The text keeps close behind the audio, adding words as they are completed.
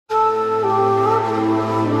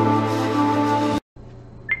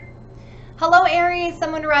Hello Aries,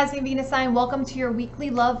 Sun, Moon, Rising, Venus sign. Welcome to your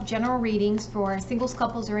weekly love general readings for singles,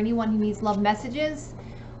 couples, or anyone who needs love messages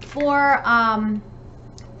for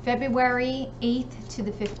February 8th to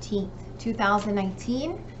the 15th,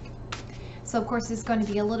 2019. So of course it's going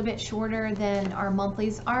to be a little bit shorter than our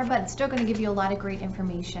monthlies are, but it's still going to give you a lot of great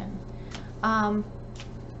information.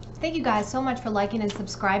 Thank you guys so much for liking and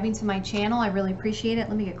subscribing to my channel. I really appreciate it.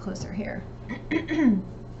 Let me get closer here.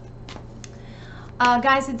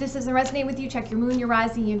 Guys, if this doesn't resonate with you, check your moon, your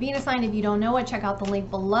rising, your Venus sign. If you don't know it, check out the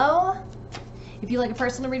link below. If you'd like a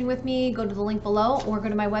personal reading with me, go to the link below or go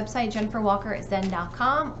to my website,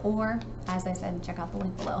 jenniferwalkerzen.com, or as I said, check out the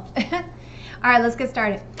link below. All right, let's get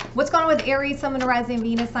started. What's going on with Aries, Sun, Moon, Rising,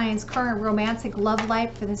 Venus signs current romantic love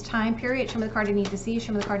life for this time period? Show me the card you need to see.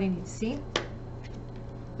 Show me the card you need to see.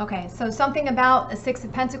 Okay, so something about a Six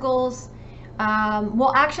of Pentacles.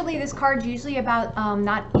 Well, actually, this card's usually about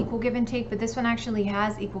not equal give and take, but this one actually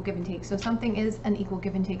has equal give and take. So something is an equal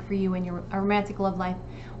give and take for you in your romantic love life,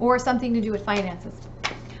 or something to do with finances.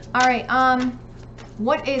 All right,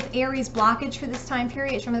 what is Aries blockage for this time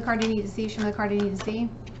period? Show me the card you need to see. Show me the card you need to see.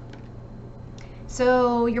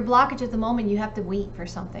 So your blockage at the moment, you have to wait for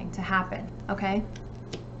something to happen, okay?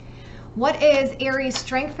 What is Aries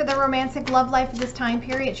strength for the romantic love life of this time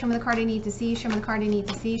period? Show me the card I need to see. Show me the card I need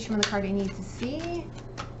to see. Show me the card I need to see.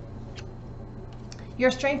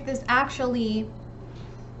 Your strength is actually,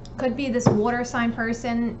 could be this water sign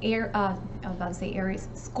person, I was about to say Aries,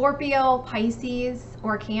 Scorpio, Pisces,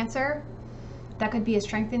 or Cancer. That could be a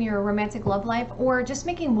strength in your romantic love life, or just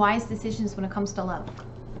making wise decisions when it comes to love.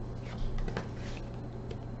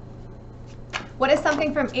 What is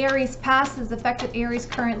something from Aries past has affected Aries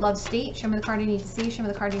current love state? Show me the card I need to see. Show me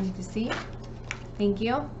the card I need to see. Thank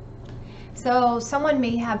you. So someone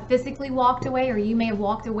may have physically walked away, or you may have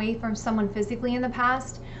walked away from someone physically in the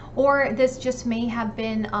past, or this just may have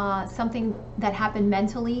been something that happened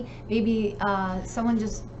mentally. Maybe someone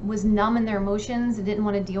just was numb in their emotions and didn't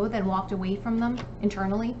want to deal with it and walked away from them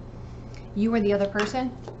internally. You or the other person.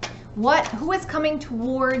 Who is coming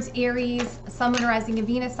towards Aries, Sun, Moon, Rising, and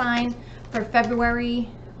Venus sign for February?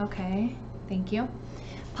 Okay, thank you.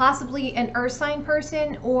 Possibly an earth sign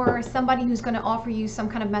person, or somebody who's going to offer you some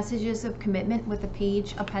kind of messages of commitment with the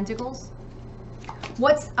Page of Pentacles.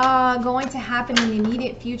 What's going to happen in the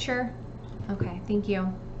immediate future? Okay, thank you.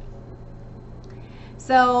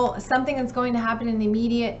 So something that's going to happen in the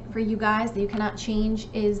immediate for you guys that you cannot change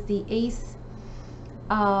is the Ace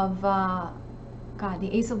of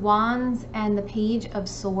the Ace of Wands and the Page of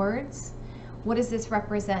Swords. What does this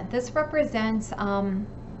represent? This represents some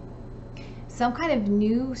kind of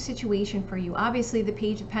new situation for you. Obviously, the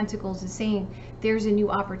Page of Pentacles is saying there's a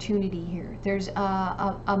new opportunity here. There's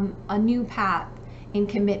a new path in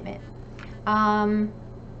commitment. You're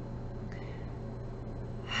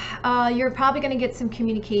probably going to get some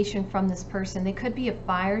communication from this person. They could be a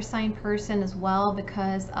fire sign person as well,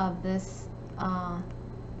 because of this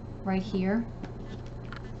right here.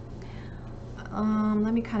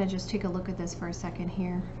 Let me kind of just take a look at this for a second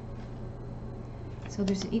here. So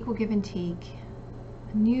there's an equal give and take,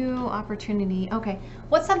 a new opportunity. Okay,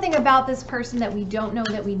 what's something about this person that we don't know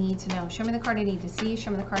that we need to know? Show me the card I need to see.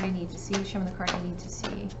 Show me the card I need to see. Show me the card I need to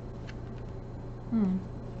see.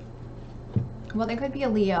 Well, they could be a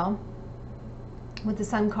Leo with the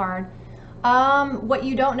Sun card. What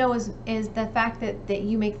you don't know is the fact that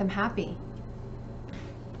you make them happy.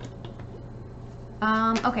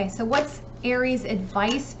 Okay, so what's Aries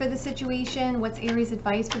advice for the situation? What's Aries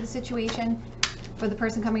advice for the situation? For the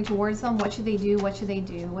person coming towards them, what should they do? What should they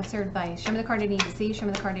do? What's their advice? Show me the card I need to see. Show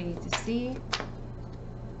me the card I need to see.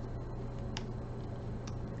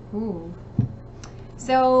 Ooh.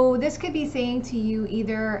 So this could be saying to you,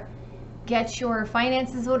 either get your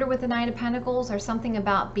finances order with the Nine of Pentacles, or something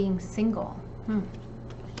about being single.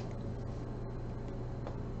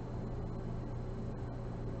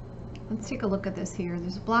 Let's take a look at this here.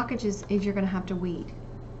 There's blockages is you're going to have to wait.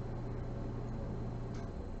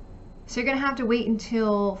 So you're going to have to wait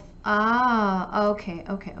until, okay.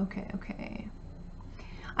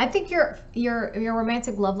 I think your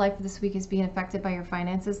romantic love life this week is being affected by your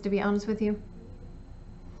finances, to be honest with you.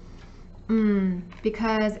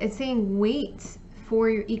 Because it's saying wait for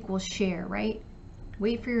your equal share, right?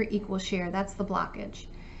 Wait for your equal share. That's the blockage.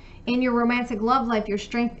 In your romantic love life, your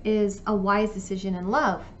strength is a wise decision in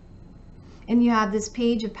love. And you have this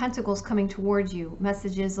Page of Pentacles coming towards you,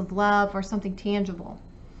 messages of love or something tangible.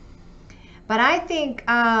 But I think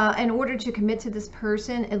in order to commit to this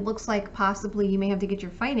person, it looks like possibly you may have to get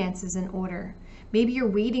your finances in order. Maybe you're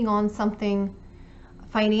waiting on something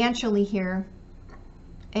financially here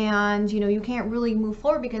And, you know, you can't really move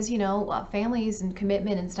forward because, you know, families and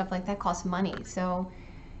commitment and stuff like that costs money. So,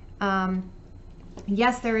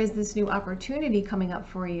 yes, there is this new opportunity coming up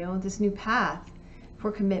for you, this new path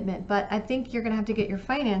for commitment, but I think you're going to have to get your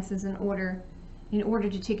finances in order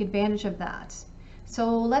to take advantage of that.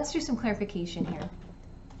 So let's do some clarification here.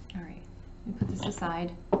 All right, let me put this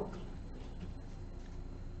aside.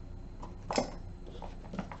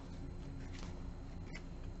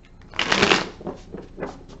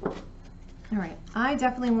 All right, I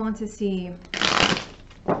definitely want to see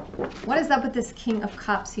what is up with this King of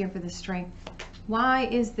Cups here for the strength. Why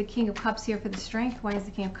is the King of Cups here for the strength? Why is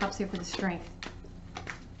the King of Cups here for the strength?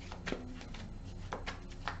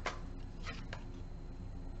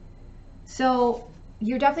 So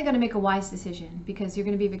you're definitely going to make a wise decision because you're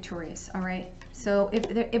going to be victorious, all right? So if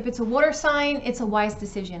it's a water sign, it's a wise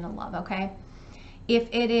decision in love, okay? If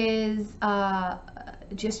it is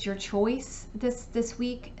just your choice this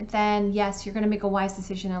week, then yes, you're going to make a wise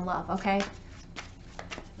decision in love, okay?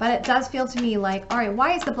 But it does feel to me like, all right,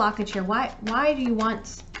 why is the blockage here? Why do you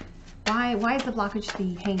want, why is the blockage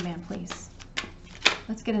the Hangman, please?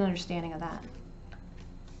 Let's get an understanding of that.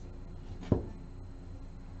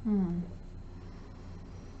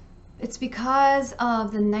 It's because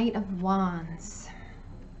of the Knight of Wands.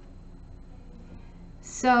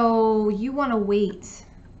 So you want to wait.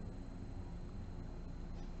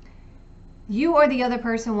 You or the other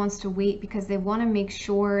person wants to wait because they want to make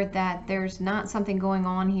sure that there's not something going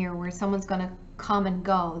on here where someone's going to come and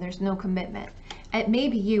go. There's no commitment. It may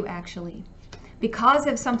be you, actually. Because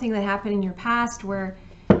of something that happened in your past where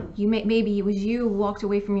maybe it was you who walked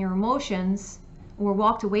away from your emotions or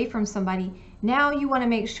walked away from somebody. Now you want to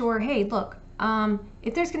make sure, hey, look,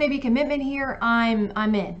 if there's going to be commitment here,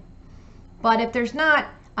 I'm in. But if there's not,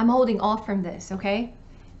 I'm holding off from this, okay?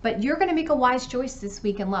 But you're going to make a wise choice this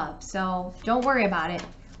week in love, so don't worry about it.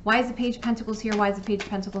 Why is the Page of Pentacles here? Why is the Page of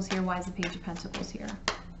Pentacles here? Why is the Page of Pentacles here?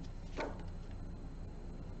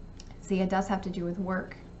 See, it does have to do with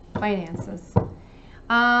work, finances.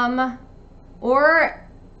 Or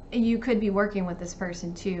you could be working with this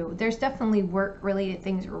person too. There's definitely work-related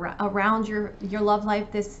things around your love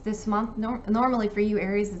life this month. Normally for you,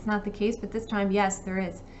 Aries, it's not the case, but this time, yes, there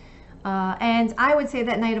is. And I would say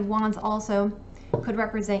that Knight of Wands also could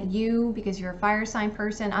represent you because you're a fire sign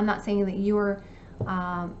person. I'm not saying that you're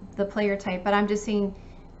the player type, but I'm just saying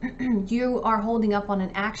you are holding up on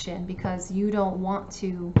an action because you don't want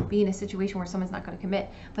to be in a situation where someone's not going to commit.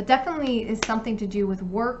 But definitely is something to do with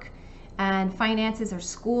work and finances or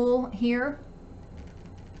school here.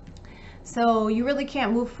 So you really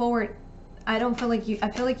can't move forward. I feel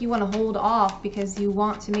like you want to hold off because you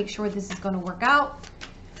want to make sure this is going to work out,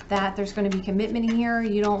 that there's going to be commitment here.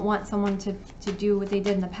 You don't want someone to do what they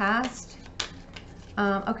did in the past.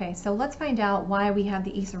 Okay, so let's find out why we have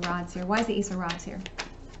the Ace of Rods here. Why is the Ace of Rods here?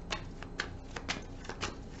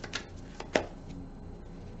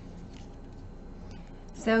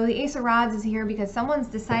 So the Ace of Rods is here because someone's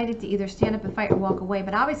decided to either stand up and fight or walk away,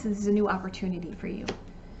 but obviously this is a new opportunity for you.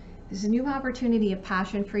 This is a new opportunity of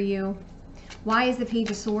passion for you. Why is the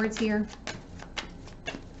Page of Swords here?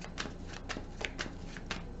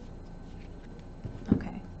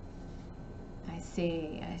 Okay. I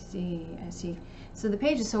see. So the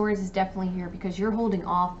Page of Swords is definitely here because you're holding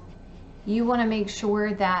off. You want to make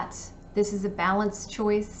sure that this is a balanced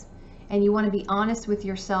choice. And you want to be honest with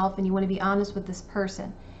yourself and you want to be honest with this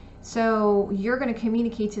person. So you're going to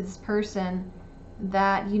communicate to this person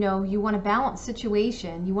that, you know, you want a balanced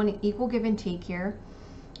situation. You want an equal give and take here.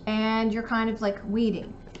 And you're kind of like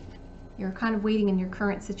waiting. You're kind of waiting in your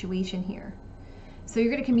current situation here. So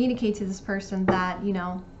you're going to communicate to this person that, you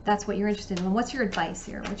know, that's what you're interested in. And what's your advice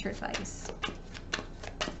here? What's your advice?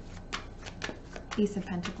 Ace of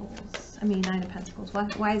Pentacles. I mean, Nine of Pentacles.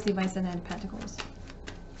 Why is the advice of Nine of Pentacles?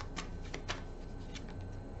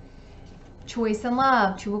 Choice in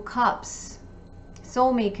love, Two of Cups,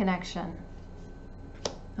 soulmate connection.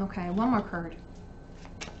 Okay, one more card.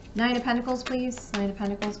 Nine of Pentacles, please. Nine of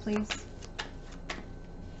Pentacles, please.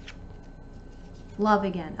 Love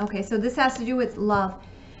again. Okay, so this has to do with love.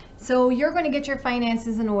 So you're going to get your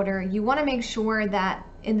finances in order. You want to make sure that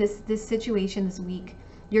in this situation this week,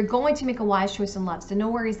 you're going to make a wise choice in love. So no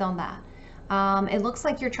worries on that. It looks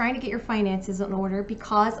like you're trying to get your finances in order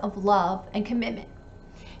because of love and commitment.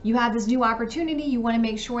 You have this new opportunity. You want to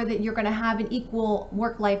make sure that you're going to have an equal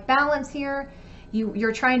work-life balance here.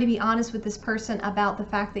 You're trying to be honest with this person about the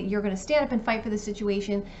fact that you're going to stand up and fight for the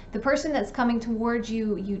situation. The person that's coming towards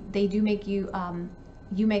you, they do make you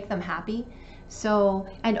make them happy. So,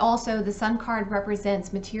 and also the Sun card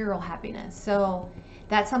represents material happiness. So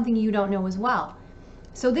that's something you don't know as well.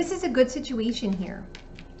 So this is a good situation here.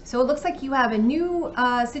 So it looks like you have a new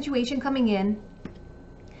situation coming in,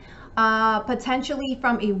 potentially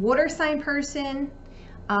from a water sign person,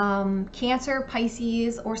 Cancer,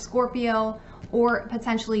 Pisces, or Scorpio, or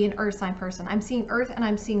potentially an earth sign person. I'm seeing earth and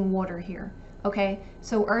I'm seeing water here. Okay,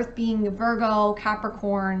 so earth being Virgo,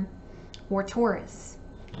 Capricorn, or Taurus.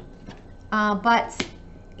 But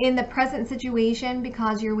in the present situation,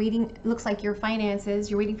 because you're waiting, looks like your finances,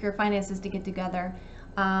 you're waiting for your finances to get together.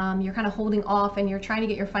 You're kind of holding off and you're trying to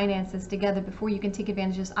get your finances together before you can take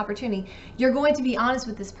advantage of this opportunity. You're going to be honest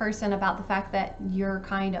with this person about the fact that you're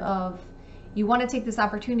kind of, you want to take this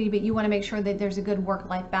opportunity, but you want to make sure that there's a good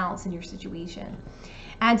work-life balance in your situation.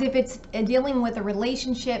 And if it's dealing with a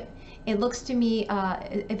relationship, it looks to me,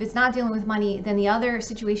 if it's not dealing with money, then the other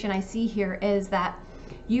situation I see here is that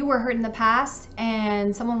you were hurt in the past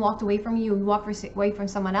and someone walked away from you and walked away from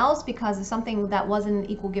someone else because of something that wasn't an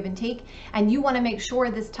equal give and take. And you want to make sure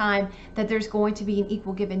this time that there's going to be an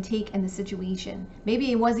equal give and take in the situation.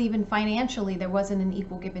 Maybe it was even financially, there wasn't an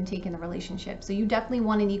equal give and take in the relationship. So you definitely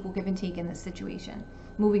want an equal give and take in this situation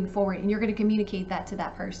moving forward. And you're going to communicate that to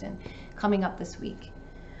that person coming up this week.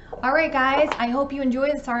 All right, guys, I hope you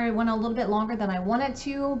enjoyed it. Sorry, I went a little bit longer than I wanted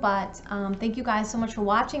to, but thank you guys so much for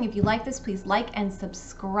watching. If you like this, please like and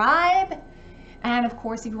subscribe. And of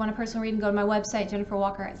course, if you want a personal reading, go to my website,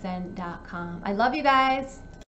 jenniferwalkerzen.com. I love you guys.